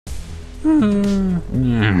That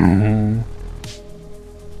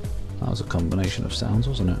was a combination of sounds,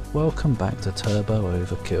 wasn't it? Welcome back to Turbo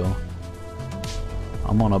Overkill.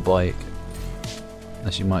 I'm on a bike,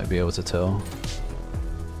 as you might be able to tell.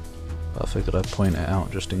 But I figured I'd point it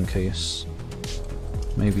out just in case.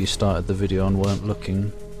 Maybe you started the video and weren't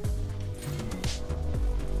looking.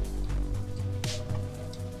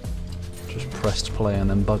 Just pressed play and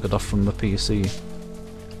then buggered off from the PC.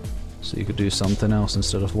 So you could do something else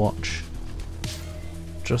instead of watch.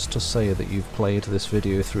 Just to say that you've played this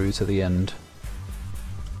video through to the end.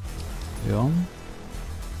 You on?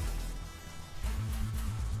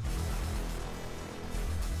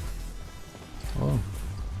 Oh.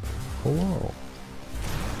 Hello.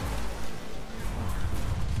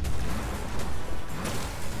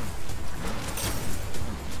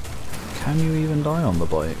 Can you even die on the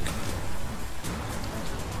bike?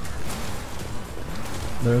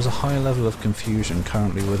 There is a high level of confusion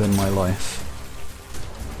currently within my life.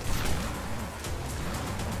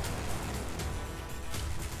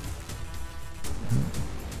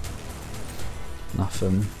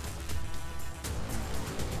 Nothing.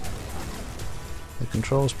 It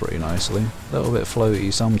controls pretty nicely. A little bit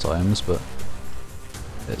floaty sometimes, but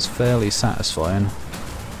it's fairly satisfying.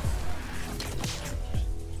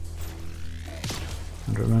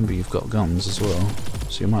 And remember, you've got guns as well,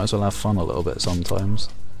 so you might as well have fun a little bit sometimes,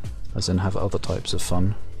 as in have other types of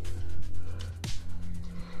fun.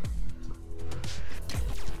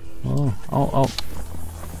 Oh.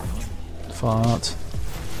 Fart.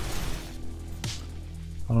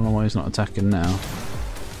 I don't know why he's not attacking now.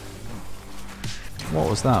 What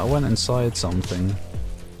was that? I went inside something.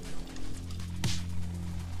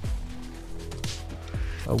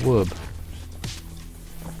 A whoop.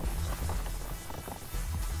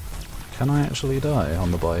 Can I actually die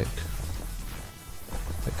on the bike?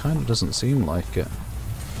 It kind of doesn't seem like it.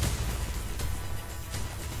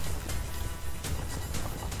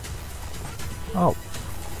 Oh.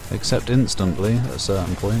 Except instantly at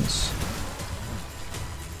certain points.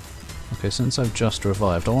 Okay, since I've just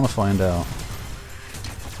revived, I want to find out.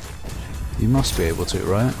 You must be able to,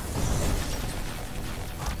 right?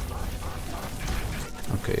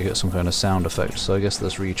 Okay, you get some kind of sound effect, so I guess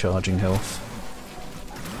that's recharging health.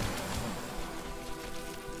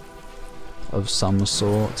 Of some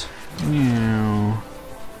sort. Meow.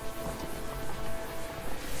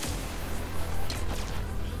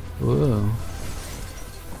 Whoa.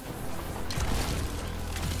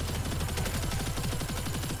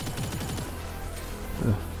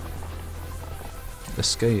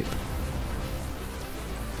 Escape.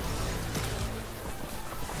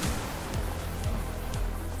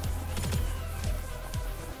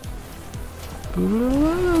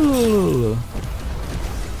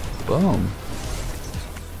 Boom.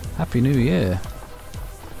 Happy New Year.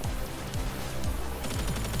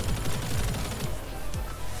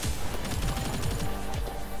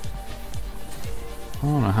 I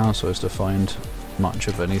don't know how I'm supposed to find much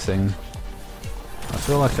of anything. I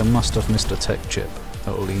feel like I must have missed a tech chip,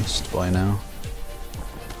 at least, by now.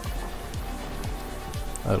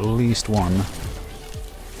 At least one.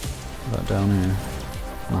 What about down here?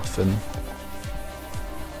 Nothing.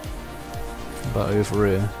 What about over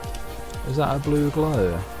here? Is that a blue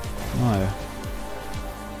glow? No.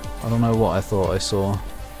 I don't know what I thought I saw.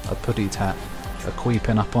 A putty tat. A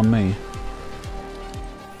creeping up on me.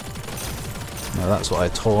 No, that's what I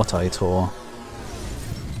thought I saw.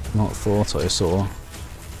 Not thought I saw.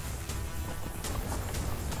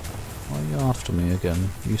 Why are you after me again?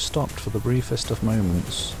 You stopped for the briefest of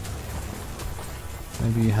moments.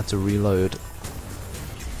 Maybe you had to reload.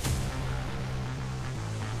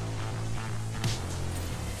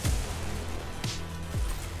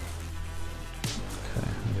 Okay,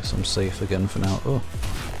 I guess I'm safe again for now. Oh!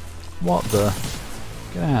 What the?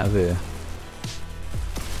 Get out of here.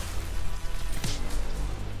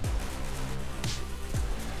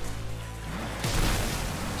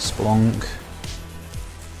 Splonk.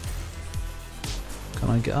 Can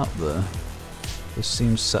I get up there? This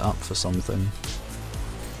seems set up for something.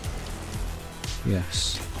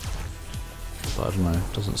 Yes. But I don't know,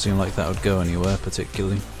 doesn't seem like that would go anywhere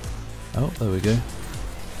particularly. Oh, there we go.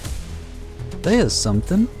 There's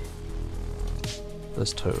something!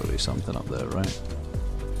 There's totally something up there, right?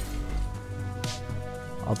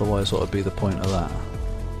 Otherwise, what would be the point of that?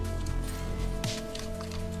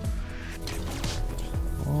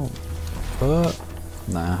 Oh.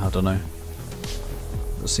 Nah, I don't know.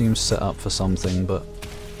 It seems set up for something, but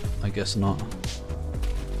I guess not.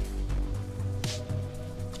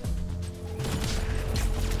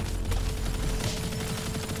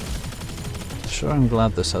 Sure, I'm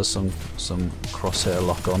glad this has some crosshair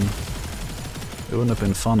lock on. It wouldn't have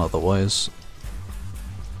been fun otherwise.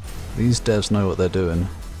 These devs know what they're doing.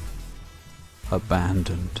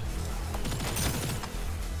 Abandoned.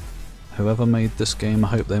 Whoever made this game, I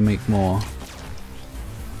hope they make more.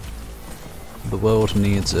 The world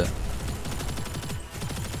needs it.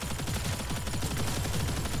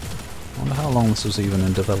 I wonder how long this was even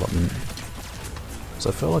in development. Because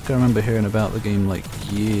I feel like I remember hearing about the game like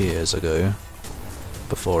years ago,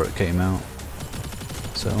 before it came out.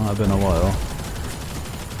 So it might have been a while.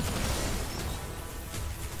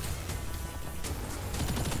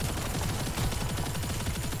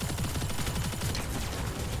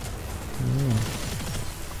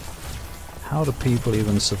 How do people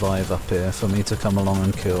even survive up here for me to come along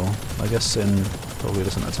and kill? I guess Sin probably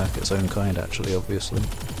doesn't attack its own kind actually, obviously.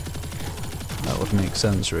 That would make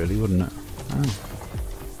sense really, wouldn't it? Oh.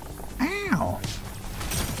 Ow!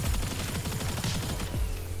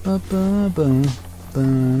 Ba -ba -ba. Ba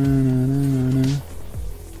 -na -na -na -na.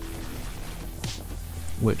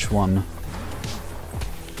 Which one?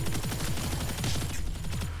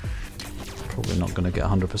 Probably not going to get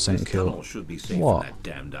 100% kill. What?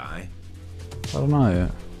 I don't know.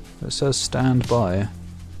 It says stand by,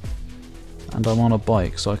 and I'm on a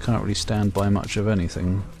bike, so I can't really stand by much of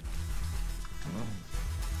anything.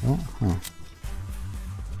 What? Huh.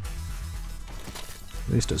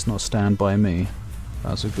 At least it's not Stand By Me.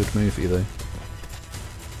 That's a good movie though.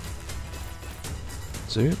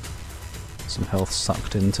 Zoop. Some health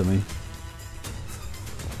sucked into me.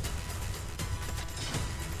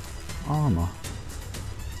 Armour.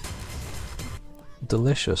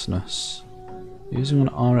 Deliciousness. Using an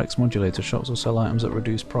RX modulator, shops will sell items at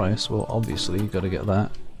reduced price. Well, obviously, you gotta get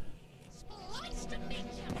that.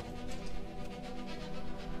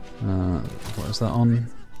 What is that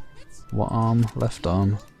on? What arm? Left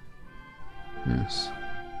arm. Yes.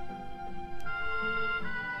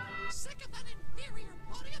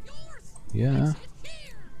 Yeah.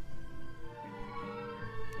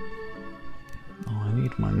 Oh, I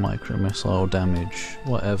need my micro missile damage.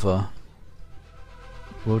 Whatever.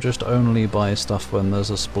 We'll just only buy stuff when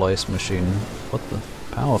there's a splice machine. What the?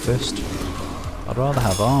 Power fist? I'd rather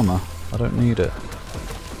have armor. I don't need it.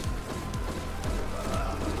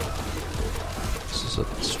 This is a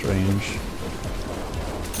strange...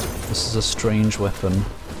 This is a strange weapon.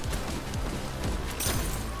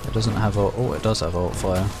 It doesn't have ult... Oh, it does have ult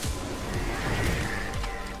fire.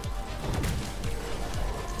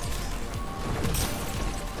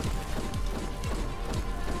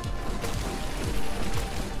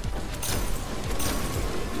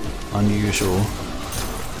 Unusual.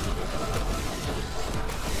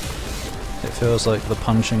 It feels like the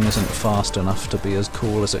punching isn't fast enough to be as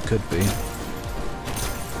cool as it could be.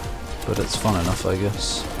 But it's fun enough, I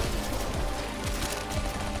guess.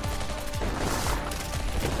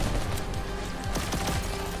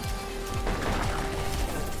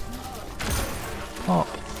 Pop.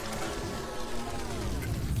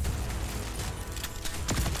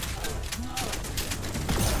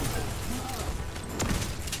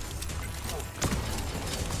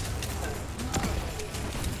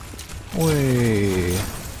 Whee!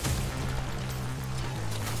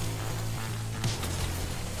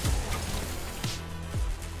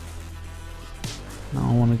 Now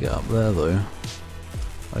I want to get up there though.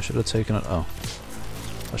 I should have taken it. Oh.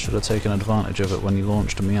 I should have taken advantage of it when he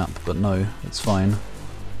launched me up, but no, it's fine.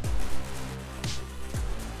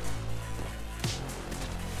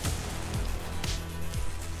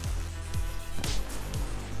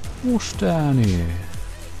 What's down here?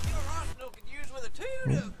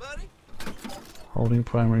 Holding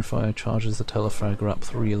primary fire charges the telefragger up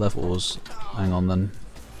 3 levels. Hang on then.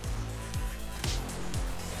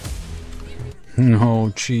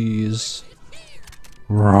 Oh jeez.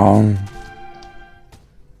 Wrong.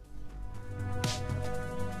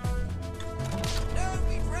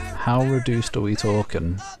 How reduced are we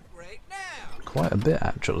talking? Quite a bit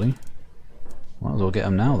actually. Might as well get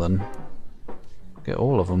them now then. Get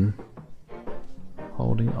all of them.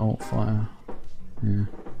 Holding alt fire. Yeah.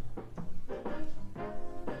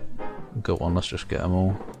 Go on, let's just get them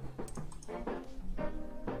all.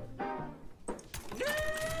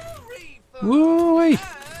 Woo-wee!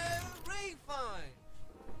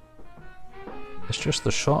 It's just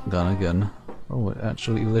the shotgun again. Oh, it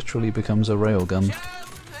actually literally becomes a railgun.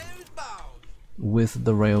 With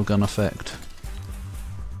the railgun effect.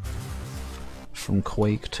 From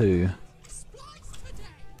Quake 2.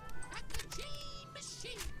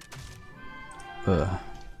 I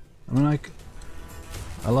mean,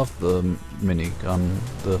 I love the minigun,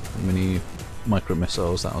 the mini micro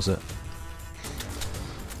missiles, that was it.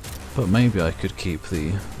 But maybe I could keep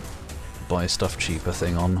the buy stuff cheaper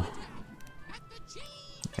thing on.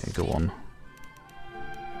 Okay, go on.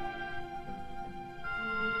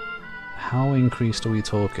 How increased are we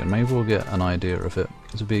talking? Maybe we'll get an idea of it.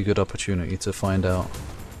 This would be a good opportunity to find out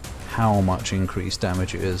how much increased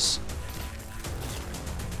damage it is.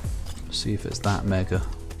 See if it's that mega.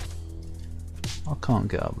 I can't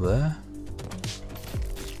get up there.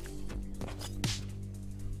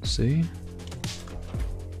 See?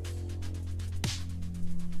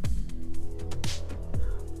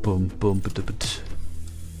 Boom, boom, ba-da-ba-t.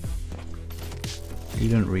 You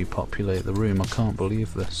didn't repopulate the room, I can't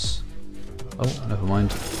believe this. Oh, never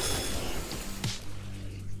mind.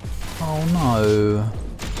 Oh no!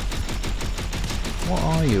 What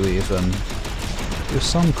are you even? You're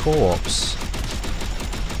some corpse.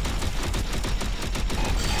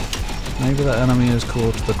 Maybe that enemy is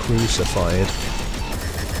called the Crucified.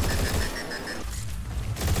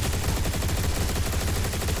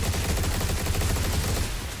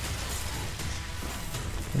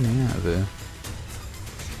 Get me out of here.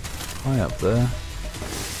 High up there.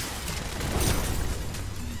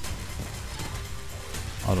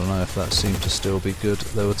 I don't know if that seemed to still be good.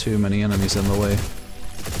 There were too many enemies in the way.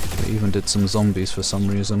 They even did some zombies for some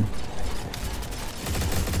reason.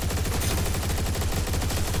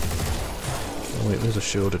 Oh wait, those are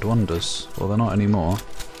shielded wonders. Well, they're not anymore.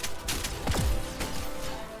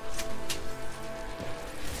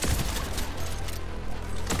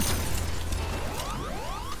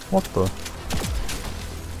 What the?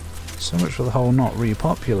 So much for the whole not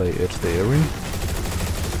repopulated theory.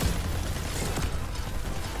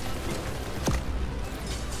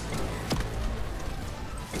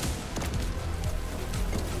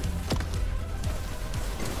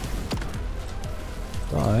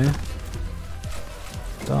 Die.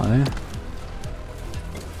 Die.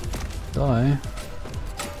 Die.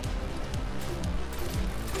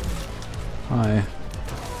 Hi.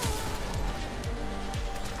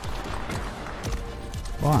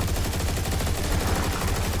 What?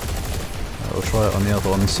 We'll try it on the other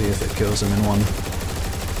one and see if it kills him in one.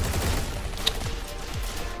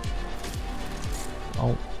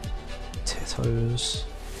 Oh. Tittos.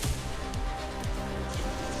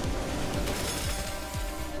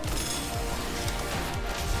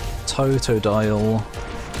 Totodile.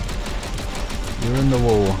 You're in the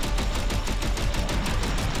wall.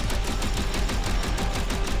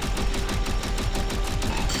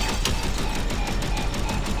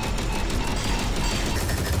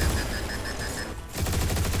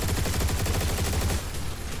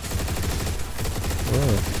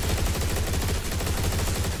 Whoa.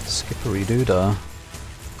 Skippery doodah.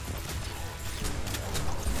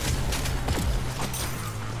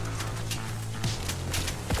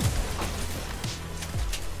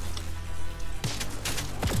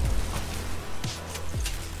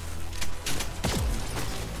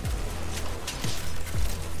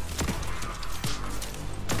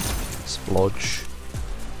 Splodge.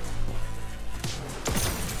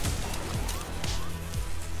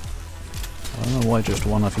 I don't know why just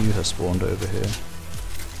one of you has spawned over here.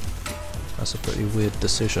 That's a pretty weird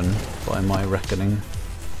decision, by my reckoning.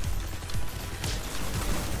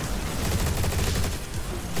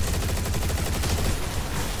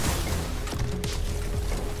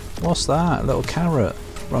 What's that? A little carrot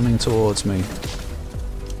running towards me.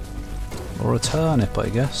 Or a turnip, I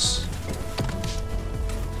guess.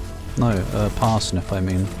 No, parsnip, I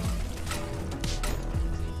mean.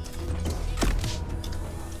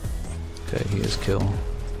 Okay, he is kill.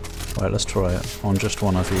 Right, let's try it on just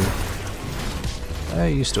one of you.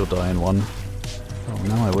 Hey, you still die in one. Oh,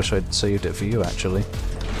 now I wish I'd saved it for you, actually.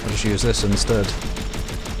 I'll just use this instead.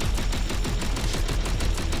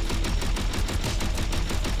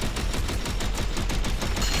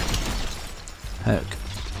 Heck.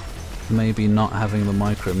 Maybe not having the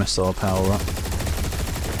micro missile power up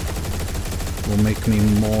will make me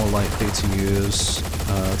more likely to use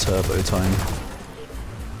turbo time.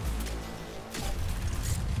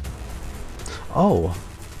 Oh!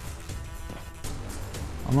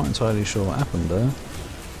 I'm not entirely sure what happened there.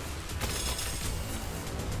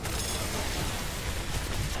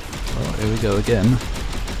 Oh, here we go again.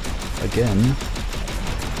 Again.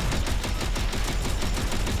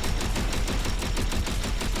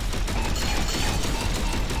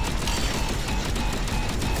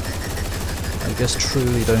 I guess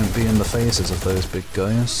truly don't be in the faces of those big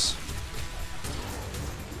guys.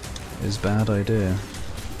 Is bad idea.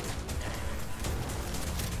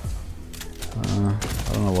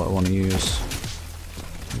 I don't know what I want to use.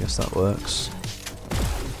 I guess that works.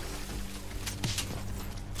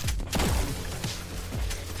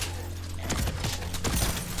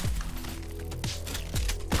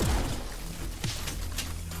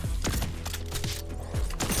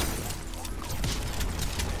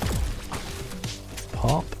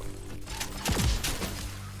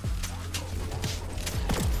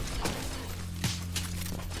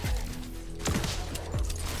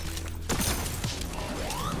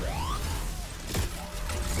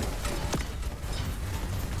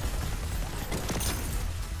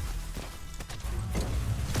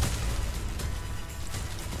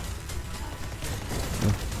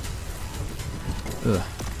 Ugh.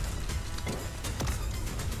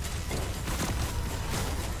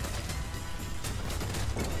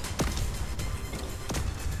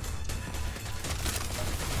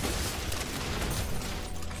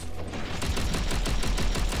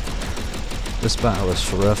 This battle is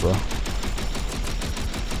forever.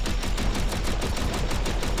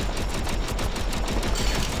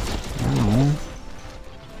 Oh.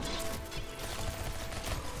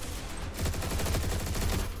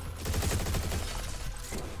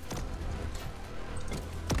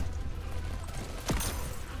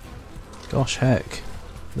 Gosh heck.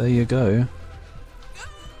 There you go.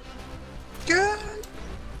 Is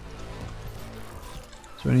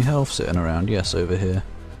there any health sitting around? Yes, over here.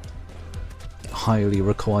 Highly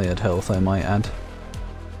required health, I might add.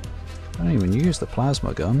 I don't even use the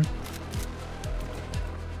plasma gun.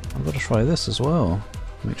 I've got to try this as well.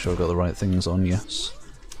 Make sure I've got the right things on, yes.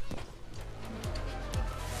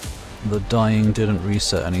 The dying didn't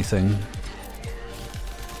reset anything.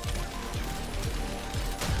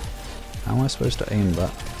 How am I supposed to aim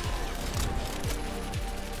that?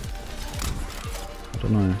 I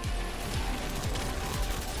don't know.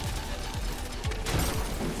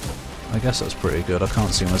 I guess that's pretty good. I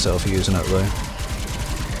can't see myself using it though.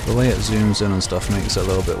 The way it zooms in and stuff makes it a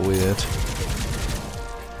little bit weird.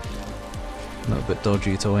 A little bit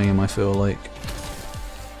dodgy to aim, I feel like.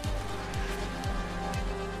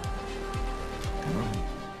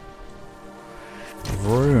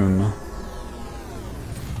 Vroom.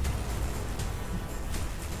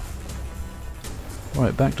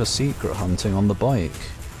 Right, back to secret hunting on the bike.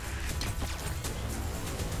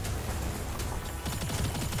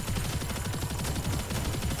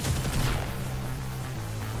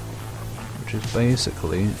 Which is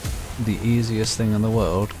basically the easiest thing in the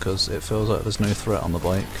world, because it feels like there's no threat on the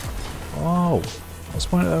bike. Oh! What's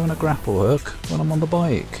the point of having a grapple hook when I'm on the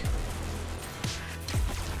bike?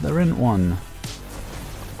 There isn't one.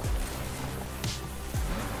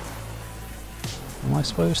 Am I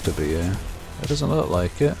supposed to be here? It doesn't look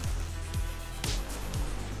like it.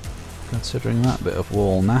 Considering that bit of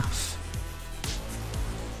wall naff.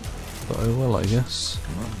 But oh well, I guess.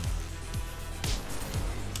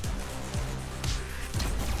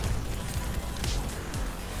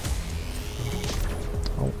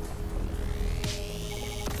 Oh.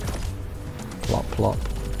 Plop plop.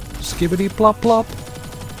 Skibbity plop plop!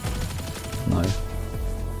 No.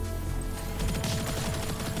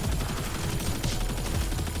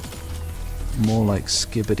 More like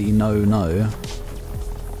skibbity no no.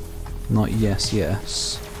 Not yes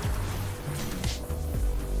yes.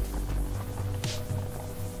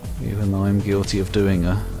 Even though I'm guilty of doing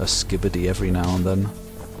a skibbity every now and then.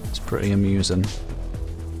 It's pretty amusing.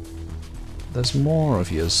 There's more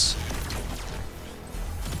of yous.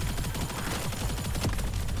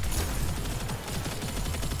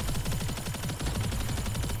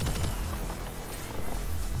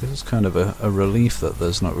 It's kind of a relief that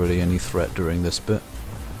there's not really any threat during this bit.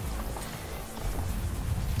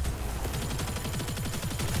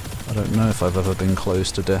 I don't know if I've ever been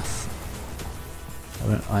close to death.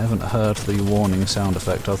 I haven't heard the warning sound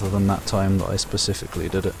effect other than that time that I specifically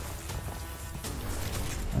did it.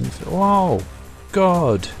 And you feel, oh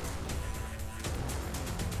God!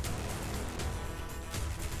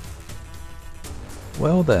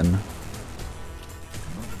 Well then.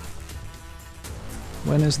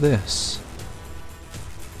 When is this?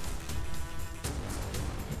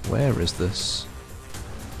 Where is this?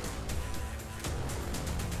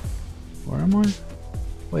 Where am I?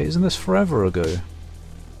 Wait, isn't this forever ago?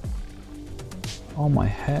 Oh my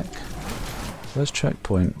heck. Where's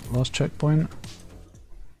checkpoint? Last checkpoint?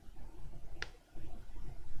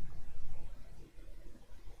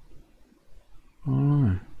 Oh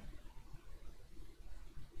no.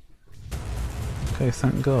 Okay,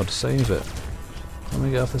 thank God, save it. Let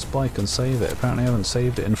me get off this bike and save it. Apparently I haven't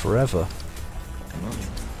saved it in forever.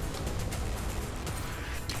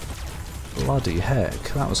 Bloody heck,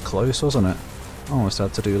 that was close, wasn't it? I almost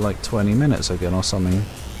had to do like 20 minutes again or something.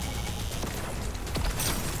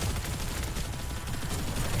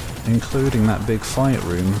 Including that big fight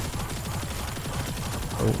room.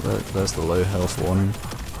 Oh, there's the low health warning.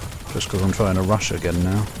 Just because I'm trying to rush again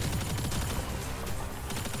now.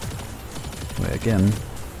 Wait, again?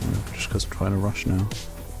 Just because I'm trying to rush now.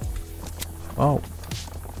 Oh!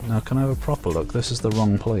 Now can I have a proper look? This is the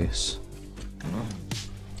wrong place.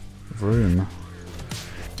 Vroom.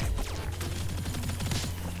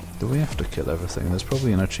 Do we have to kill everything? There's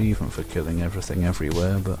probably an achievement for killing everything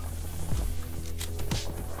everywhere, but...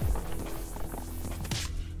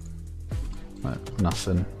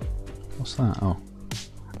 nothing. What's that? Oh.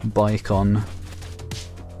 Bike on.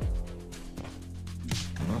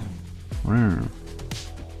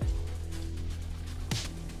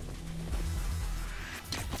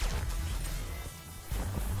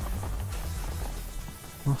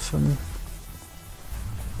 Nothing.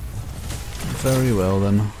 Very well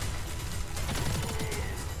then.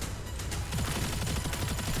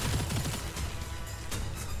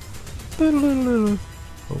 Oh,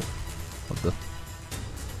 what the?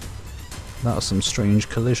 That was some strange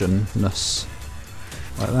collision-ness.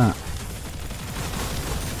 Like that.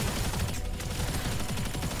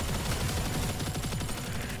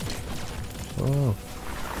 Oh.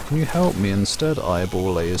 Can you help me instead,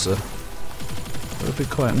 eyeball laser? That would be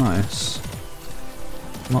quite nice.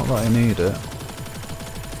 Not that I need it.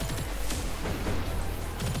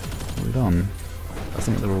 What are we done? I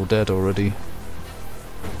think they're all dead already.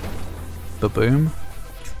 Ba-boom.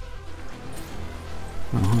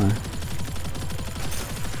 Oh, hi.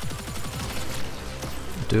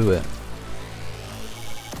 Do it.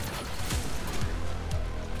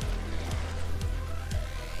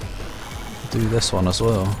 Do this one as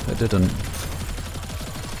well. It didn't.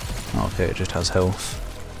 Okay, it just has health.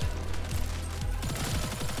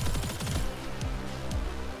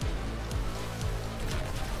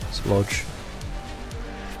 Let's lodge.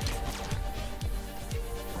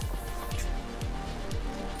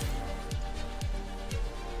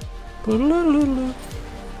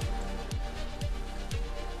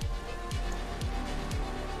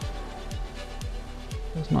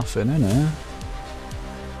 There's nothing in here.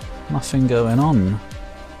 Nothing going on.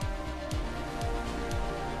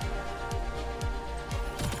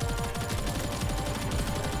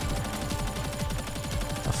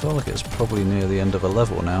 I feel like it's probably near the end of a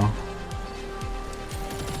level now.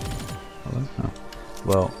 Hello? Oh.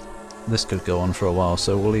 Well, this could go on for a while,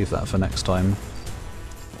 so we'll leave that for next time.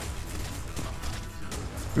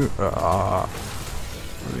 Let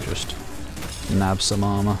me just nab some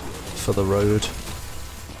armour for the road.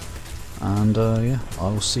 And yeah, I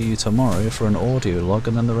will see you tomorrow for an audio log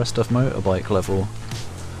and then the rest of motorbike level.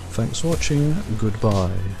 Thanks for watching,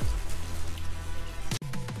 goodbye.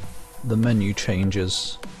 The menu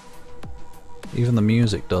changes. Even the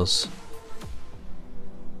music does.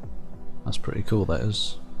 That's pretty cool, that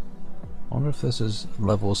is. I wonder if this is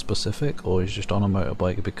level specific or he's just on a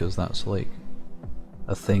motorbike because that's like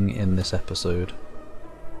a thing in this episode.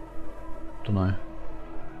 Dunno.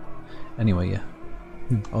 Anyway, yeah.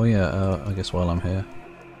 Oh yeah, I guess while I'm here.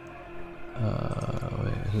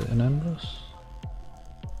 Wait, is it an endless?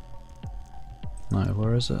 No,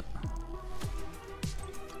 where is it?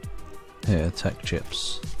 Here, tech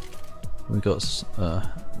chips. We got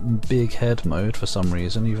big head mode for some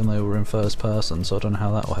reason, even though we're in first person, so I don't know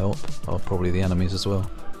how that will help. Oh, probably the enemies as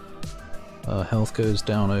well. Health goes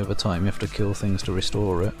down over time, you have to kill things to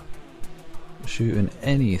restore it. Shooting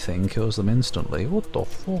anything kills them instantly. What the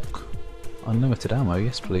fuck? Unlimited ammo,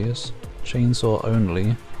 yes please. Chainsaw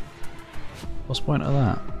only. What's the point of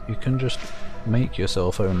that? You can just make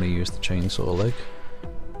yourself only use the chainsaw leg.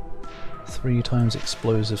 3 times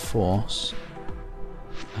explosive force.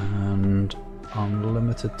 And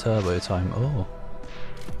unlimited turbo time. Oh.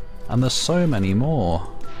 And there's so many more.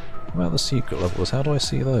 What about the secret levels? How do I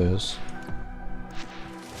see those?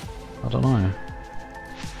 I don't know.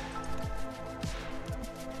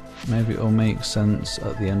 Maybe it'll make sense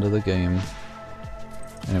at the end of the game.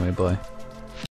 Anyway, bye.